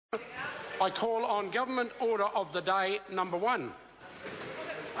I call on Government Order of the Day number 1.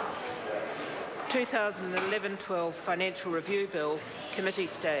 2011-12 Financial Review Bill, Committee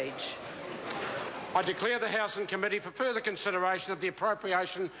Stage. I declare the House in committee for further consideration of the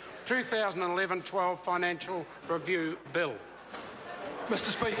Appropriation 2011-12 Financial Review Bill.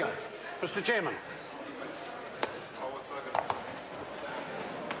 Mr. Speaker. Mr. Chairman.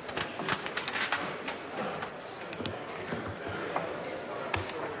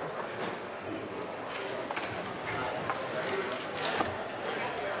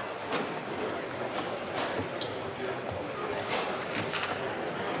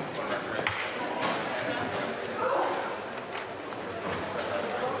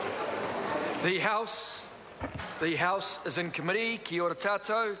 The House is in committee. Kia ora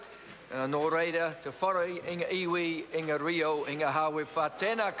tātou. Nō reira, te wharai, inga iwi, inga rio, inga hawe wha,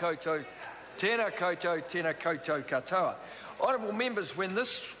 tēnā koutou, katoa. Honourable members, when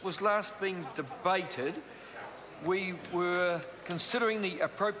this was last being debated, we were considering the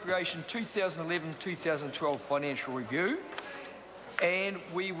Appropriation 2011-2012 Financial Review, and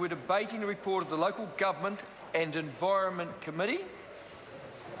we were debating the report of the Local Government and Environment Committee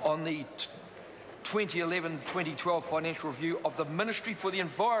on the 2011-2012 Financial Review of the Ministry for the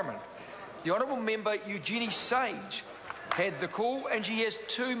Environment. The Honourable Member Eugenie Sage had the call, and she has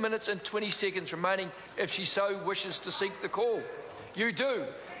 2 minutes and 20 seconds remaining if she so wishes to seek the call. You do.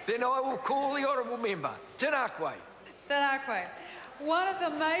 Then I will call the Honourable Member. Tēnā koe. Tēnā koe. One of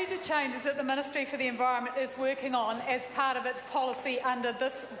the major changes that the Ministry for the Environment is working on as part of its policy under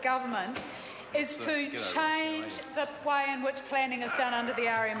this government is to change the way in which planning is done under the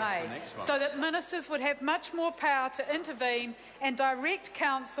RMA, so that ministers would have much more power to intervene and direct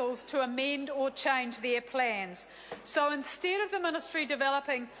councils to amend or change their plans. So instead of the ministry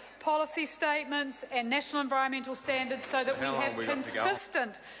developing policy statements and national environmental standards so that we have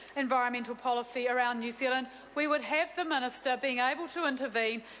consistent environmental policy around New Zealand, we would have the minister being able to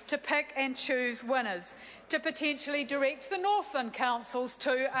intervene to pick and choose winners, to potentially direct the Northland councils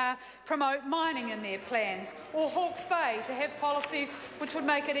to promote mining in their plans, or Hawke's Bay to have policies which would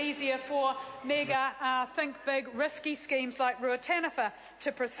make it easier for mega, think big, risky schemes like Ruataniwha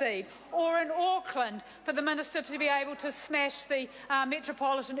to proceed, or in Auckland for the minister to be able to smash the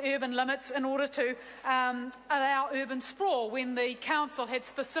metropolitan urban limits in order to allow urban sprawl when the council had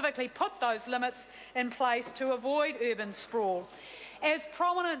specifically put those limits in place to avoid urban sprawl. As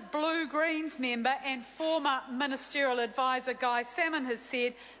prominent Blue-Greens member and former ministerial advisor Guy Salmon has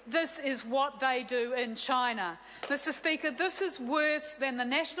said, this is what they do in China. Mr. Speaker, this is worse than the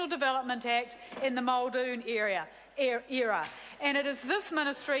National Development Act in the Muldoon era. And it is this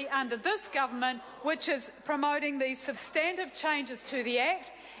ministry under this government which is promoting these substantive changes to the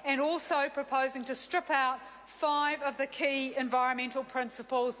Act and also proposing to strip out 5 of the key environmental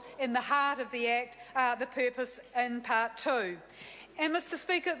principles in the heart of the Act, the purpose in Part 2. And Mr.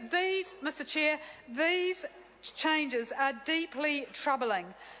 Speaker, Mr. Chair, these changes are deeply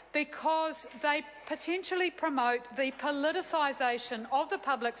troubling because they potentially promote the politicisation of the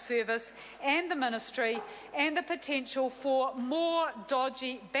public service and the ministry and the potential for more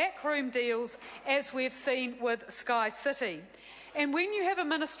dodgy backroom deals as we've seen with Sky City. And when you have a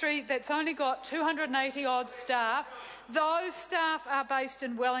ministry that's only got 280-odd staff, those staff are based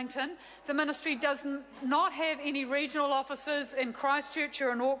in Wellington. The ministry does not have any regional offices in Christchurch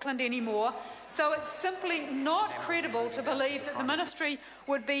or in Auckland anymore, so it's simply not credible to believe that the ministry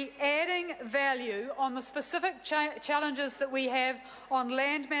would be adding value on the specific challenges that we have on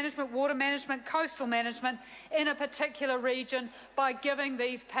land management, water management, coastal management in a particular region by giving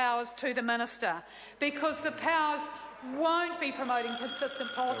these powers to the minister, because the powers won't be promoting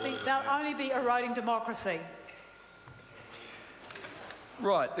consistent policy, they'll only be eroding democracy.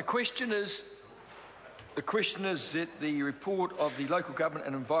 Right. The question is that the report of the Local Government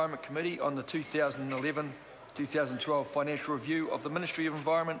and Environment Committee on the 2011-2012 Financial Review of the Ministry of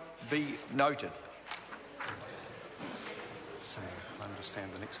Environment be noted. So, I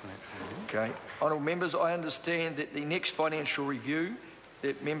understand the next financial review. Okay. Honourable members, I understand that the next financial review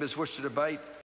that members wish to debate